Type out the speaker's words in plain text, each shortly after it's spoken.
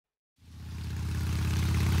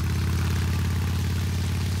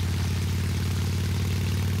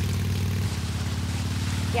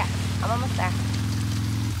I'm almost there.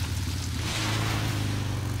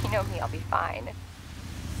 You know me, I'll be fine.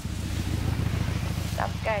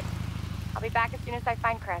 Sounds good. I'll be back as soon as I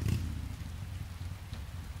find Chris.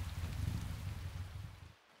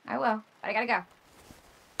 I will, but I gotta go.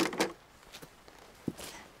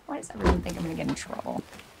 Why does everyone think I'm gonna get in trouble?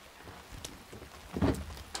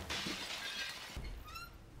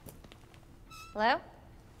 Hello?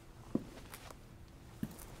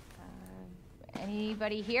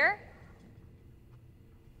 Anybody here?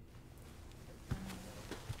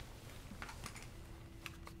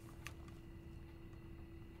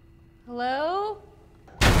 Hello?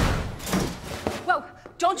 Whoa!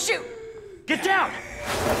 Don't shoot! Get down!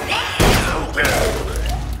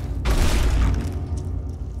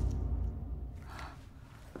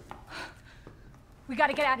 We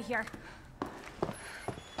gotta get out of here.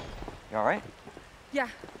 You alright? Yeah,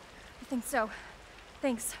 I think so.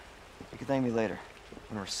 Thanks. You can thank me later,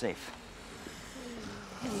 when we're safe.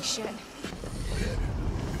 Holy shit.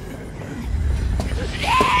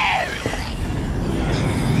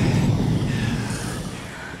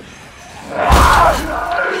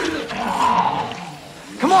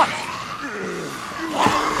 Come on!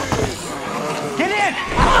 Get in!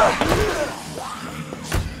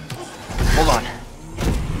 Hold on.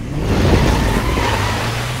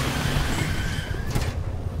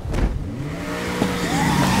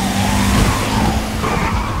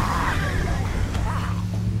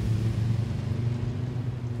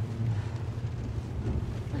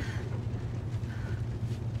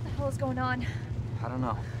 What the hell is going on? I don't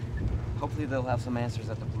know. Hopefully they'll have some answers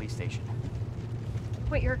at the police station.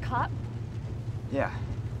 Wait, you're a cop? Yeah,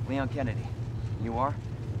 Leon Kennedy. You are?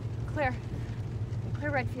 Claire.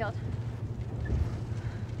 Claire Redfield.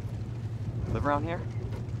 Live around here?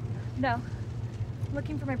 No. I'm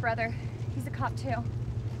looking for my brother. He's a cop too.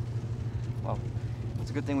 Well,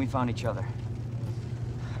 it's a good thing we found each other.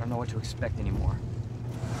 I don't know what to expect anymore.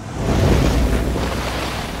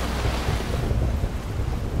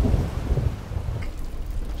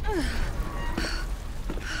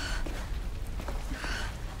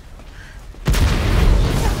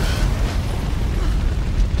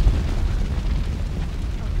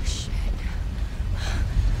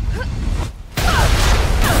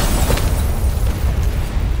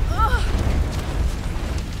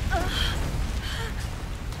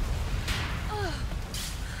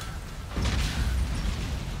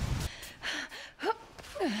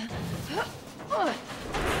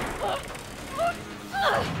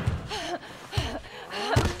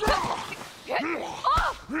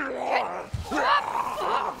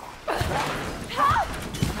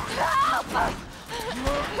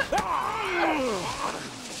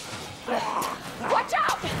 Watch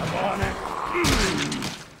out!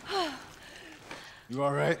 You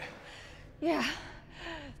all right? Yeah.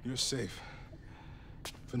 You're safe.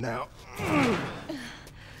 For now.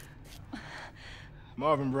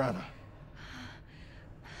 Marvin Browner.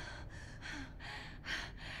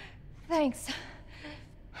 Thanks.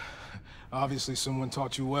 Obviously someone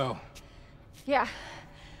taught you well. Yeah.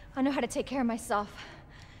 I know how to take care of myself.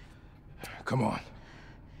 Come on.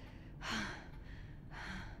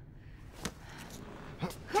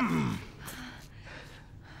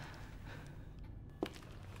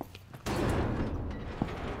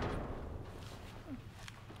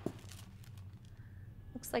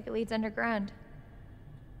 Looks like it leads underground.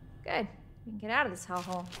 Good. We can get out of this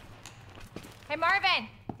hellhole. Hey, Marvin!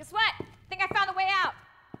 Guess what? I think I found the way out!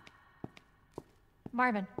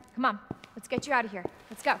 Marvin, come on. Let's get you out of here.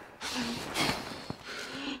 Let's go.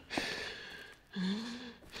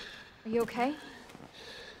 Are you okay?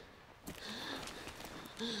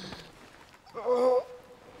 Oh,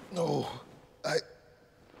 no.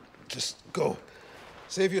 Just go.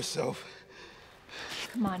 Save yourself.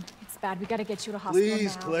 Come on. It's bad. We gotta get you to hospital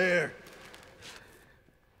Please, now. Claire.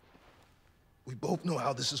 We both know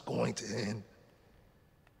how this is going to end.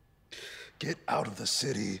 Get out of the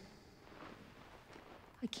city.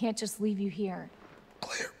 I can't just leave you here.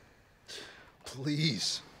 Claire,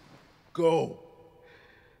 please, go.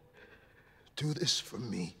 Do this for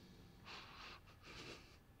me.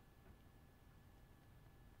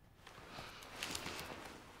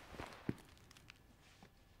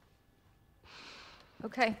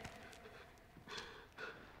 Okay.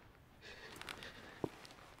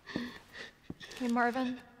 Hey,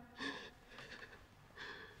 Marvin.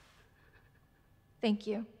 Thank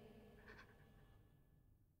you.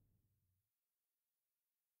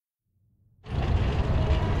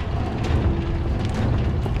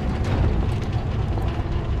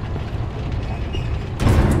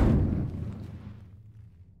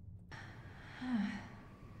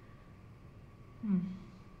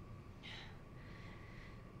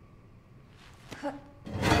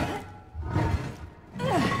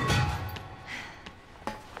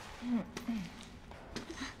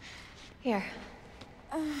 Here.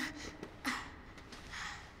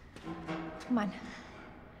 Come on.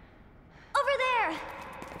 Over there!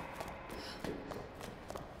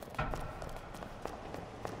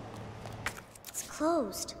 It's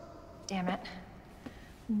closed. Damn it.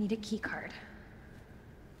 We need a key card.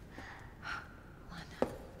 Hold on.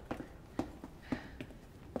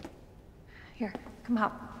 Here, come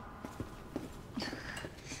help.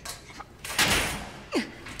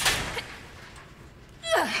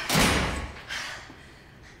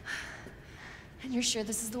 And you're sure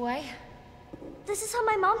this is the way? This is how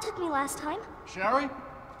my mom took me last time. Sherry?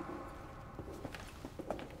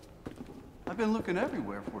 I've been looking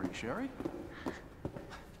everywhere for you, Sherry.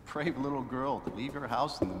 Brave little girl to leave your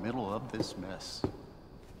house in the middle of this mess.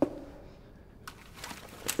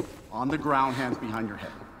 On the ground, hands behind your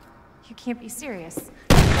head. You can't be serious.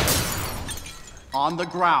 On the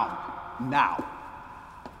ground, now.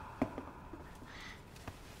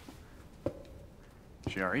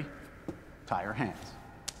 Sherry, tie your hands.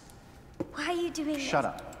 Why are you doing this? Shut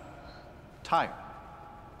up. Tie her.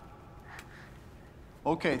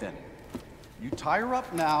 Okay then. You tie her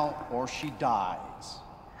up now, or she dies.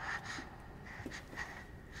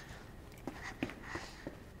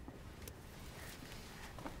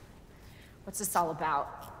 What's this all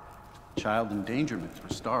about? Child endangerment,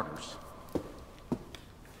 for starters.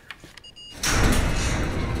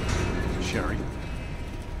 Sherry,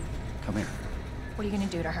 come here. What are you gonna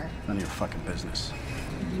do to her? None of your fucking business.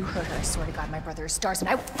 You hurt her, I swear to God, my brother is stars and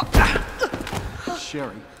I...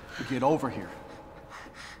 Sherry, get over here.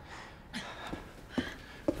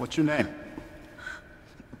 What's your name?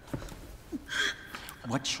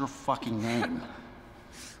 What's your fucking name?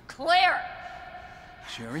 Claire!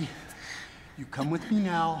 Sherry, you come with me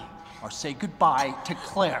now, or say goodbye to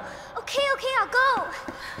Claire. Okay, I'll go.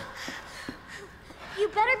 You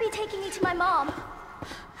better be taking me to my mom.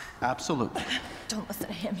 Absolutely. Don't listen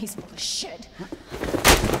to him, he's full of shit.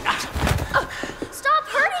 Stop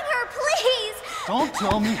hurting her, please! Don't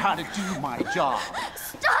tell me how to do my job.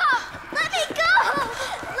 Stop! Let me go!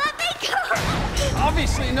 Let me go!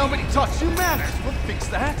 Obviously, nobody taught you manners. We'll fix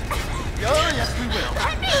that. Oh, yes, we will.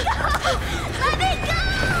 Let me go! Let me go!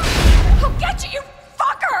 I'll get you, you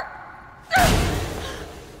fucker!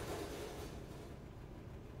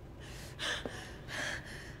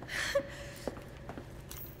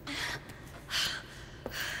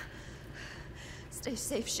 Stay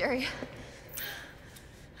safe, Sherry.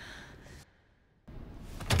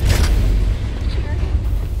 Sherry?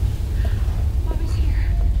 Mommy's here.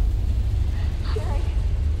 Sherry?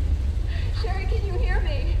 Sherry, can you hear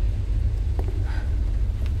me?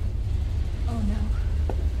 Oh no.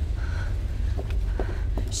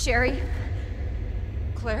 Sherry?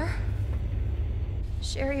 Claire?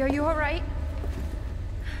 Sherry, are you all right?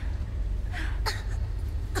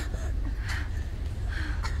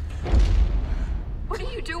 What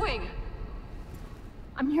are you doing?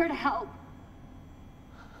 I'm here to help.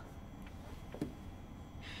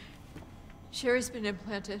 Sherry's been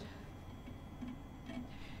implanted.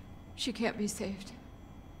 She can't be saved.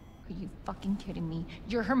 Are you fucking kidding me?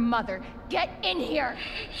 You're her mother. Get in here!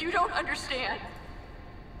 You don't understand.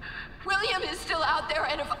 William is still out there,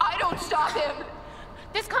 and if I don't stop him...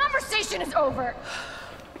 This conversation is over!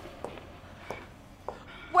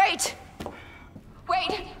 Wait!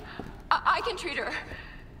 Wait! I can treat her.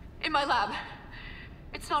 In my lab.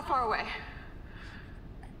 It's not far away.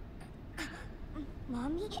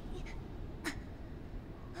 Mommy?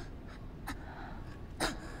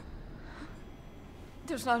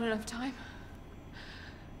 There's not enough time.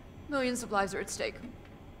 Millions of lives are at stake.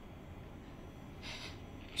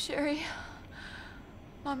 Sherry,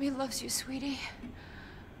 Mommy loves you, sweetie.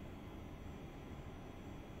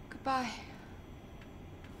 Goodbye.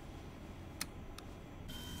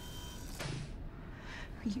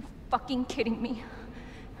 Are you fucking kidding me?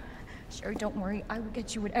 Sherry, don't worry. I will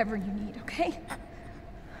get you whatever you need, okay?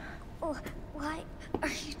 Oh, why are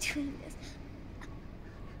you doing this?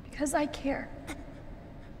 Because I care.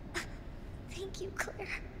 Thank you, Claire.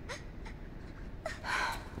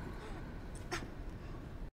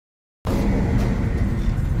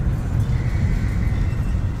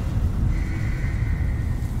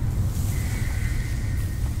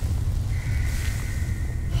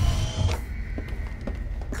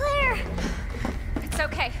 It's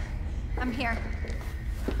okay. I'm here.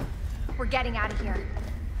 We're getting out of here.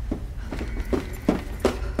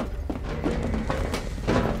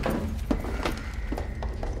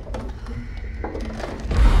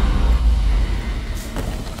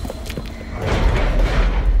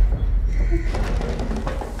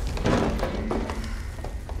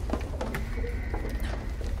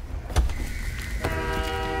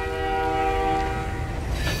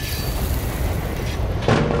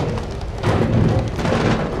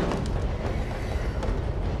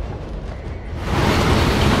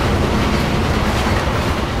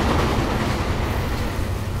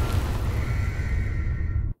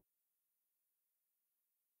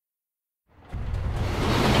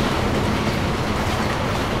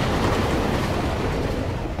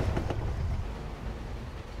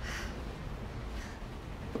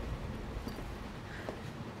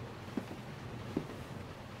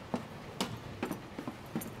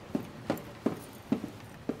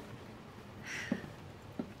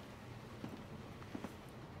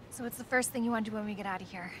 So what's the first thing you want to do when we get out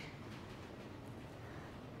of here?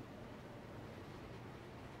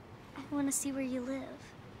 I want to see where you live.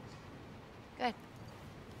 Good.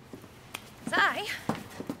 'Cause I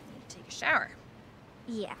need to take a shower.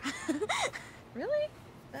 Yeah. Really?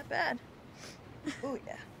 That bad? Oh,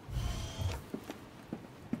 yeah.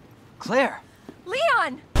 Claire!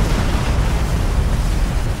 Leon!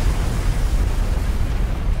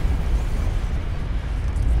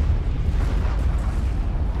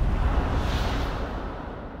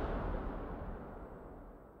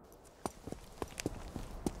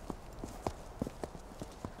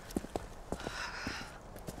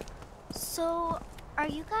 So, are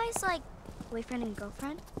you guys like boyfriend and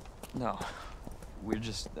girlfriend? No. We're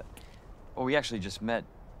just... well, we actually just met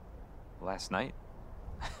last night.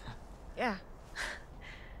 Yeah.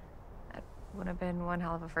 That would have been one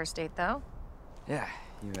hell of a first date, though. Yeah,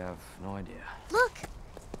 you have no idea. Look!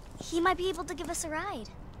 He might be able to give us a ride.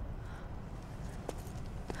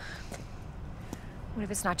 What if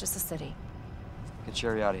it's not just the city? Get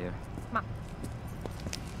Sherry out of here. Come on.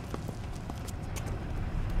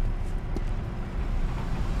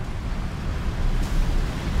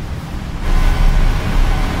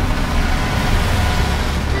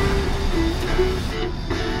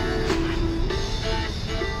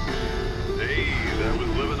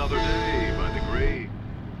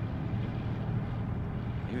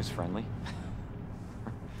 Friendly.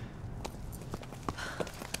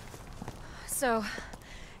 So,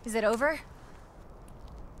 is it over?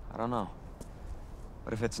 I don't know.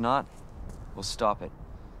 But if it's not, we'll stop it.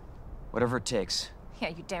 Whatever it takes. Yeah,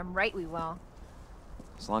 you damn right we will.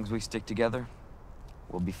 As long as we stick together,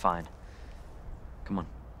 we'll be fine. Come on.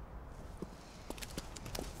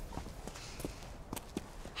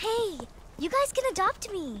 Hey, you guys can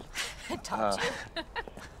adopt me. Adopt you?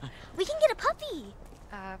 We can get a puppy.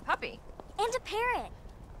 Puppy. And a parrot.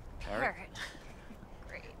 Parrot.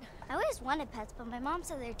 Great. I always wanted pets, but my mom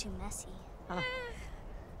said they're too messy. Yeah.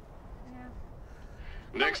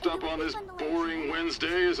 Next up on this boring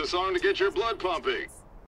Wednesday is a song to get your blood pumping.